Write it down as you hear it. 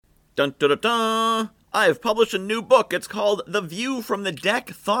Dun dun dun dun! I've published a new book. It's called The View from the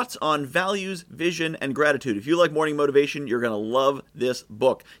Deck, Thoughts on Values, Vision, and Gratitude. If you like morning motivation, you're going to love this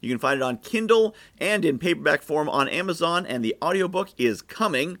book. You can find it on Kindle and in paperback form on Amazon, and the audiobook is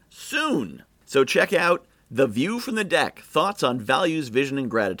coming soon. So check out The View from the Deck, Thoughts on Values, Vision, and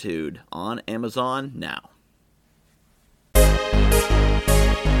Gratitude on Amazon now.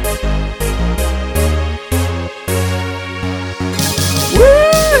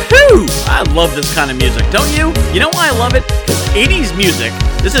 Woohoo! I love this kind of music, don't you? You know why I love it? Because 80s music,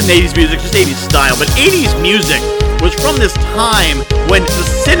 this isn't 80s music, just 80s style, but 80s music was from this time when the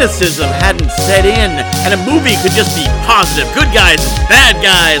cynicism hadn't set in, and a movie could just be positive, good guys and bad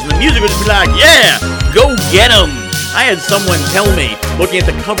guys, and the music would just be like, yeah, go get 'em. I had someone tell me, looking at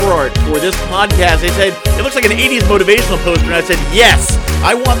the cover art for this podcast, they said, it looks like an 80s motivational poster, and I said, yes,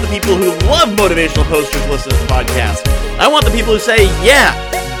 I want the people who love motivational posters to listen to this podcast. I want the people who say, yeah,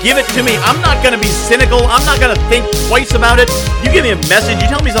 give it to me. I'm not going to be cynical. I'm not going to think twice about it. You give me a message, you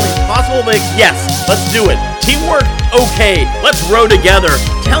tell me something's possible, like, yes, let's do it. Teamwork, okay, let's row together.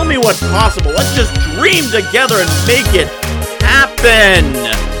 Tell me what's possible. Let's just dream together and make it happen.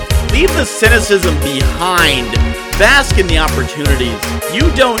 Leave the cynicism behind. Bask in the opportunities. You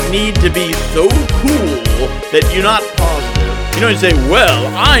don't need to be so cool that you're not positive. You don't say, well,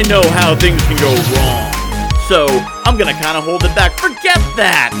 I know how things can go wrong, so I'm going to kind of hold it back. Forget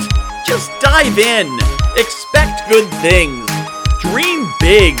that. Just dive in. Expect good things. Dream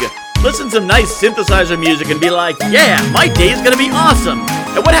big. Listen to some nice synthesizer music and be like, yeah, my day's going to be awesome.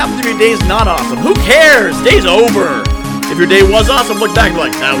 And what happens if your day's not awesome? Who cares? Day's over. If your day was awesome, look back and be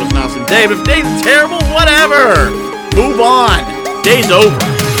like, that was an awesome day. But if day's terrible, whatever. Move on. Day's over.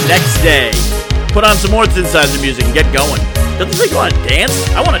 Next day. Put on some more synthesizer music and get going. Doesn't it make you want to dance?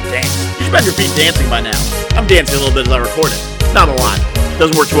 I want to dance. You should have your feet dancing by now. I'm dancing a little bit as I record it. Not a lot.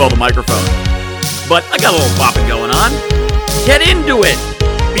 Doesn't work too well with the microphone. But I got a little bopping going on. Get into it.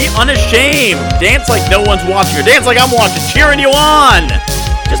 Be unashamed. Dance like no one's watching you. Dance like I'm watching, cheering you on.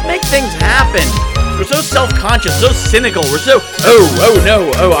 Just make things happen. We're so self-conscious, so cynical. We're so,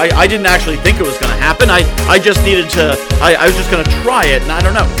 I didn't actually think it was going to happen. I just needed to, I was just going to try it, and I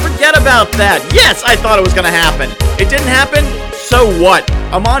don't know. Forget about that. Yes, I thought it was going to happen. It didn't happen, so what?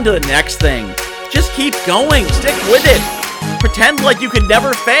 I'm on to the next thing. Just keep going. Stick with it. Pretend like you could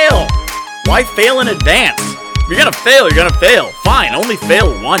never fail. Why fail in advance? If you're going to fail, you're going to fail. Fine, only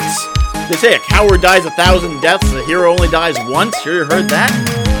fail once. They say a coward dies 1,000 deaths, a hero only dies once. Sure you heard that?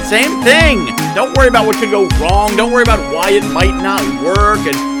 Same thing. Don't worry about what could go wrong. Don't worry about why it might not work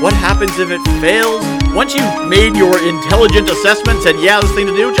and what happens if it fails. Once you've made your intelligent assessment, said, yeah, this thing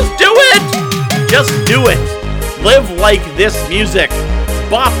to do, just do it. Just do it. Live like this music.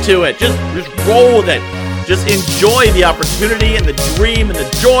 Bop to it. Just roll with it. Just enjoy the opportunity and the dream and the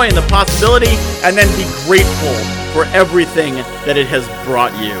joy and the possibility, and then be grateful for everything that it has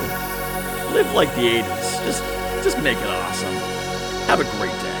brought you. Live like the 80s. Just make it awesome. Have a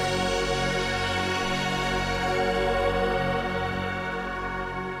great day.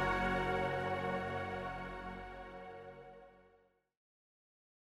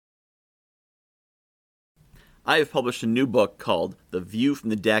 I have published a new book called The View from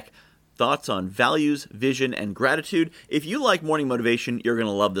the Deck, Thoughts on Values, Vision, and Gratitude. If you like morning motivation, you're going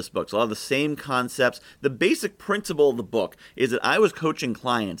to love this book. So a lot of the same concepts. The basic principle of the book is that I was coaching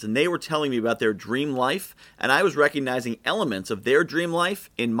clients, and they were telling me about their dream life, and I was recognizing elements of their dream life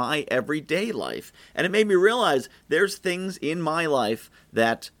in my everyday life. And it made me realize there's things in my life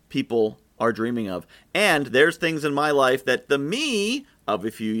that people are dreaming of. And there's things in my life that the me of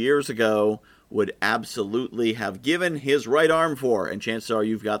a few years ago would absolutely have given his right arm for, and chances are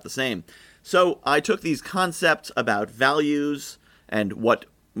you've got the same. So I took these concepts about values and what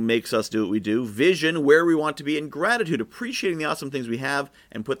makes us do what we do, vision, where we want to be, and gratitude, appreciating the awesome things we have,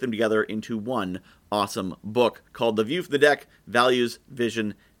 and put them together into one awesome book called The View from the Deck, Values,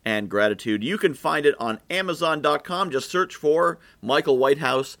 Vision, and Gratitude. You can find it on Amazon.com. Just search for Michael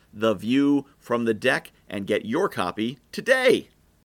Whitehouse, The View from the Deck, and get your copy today.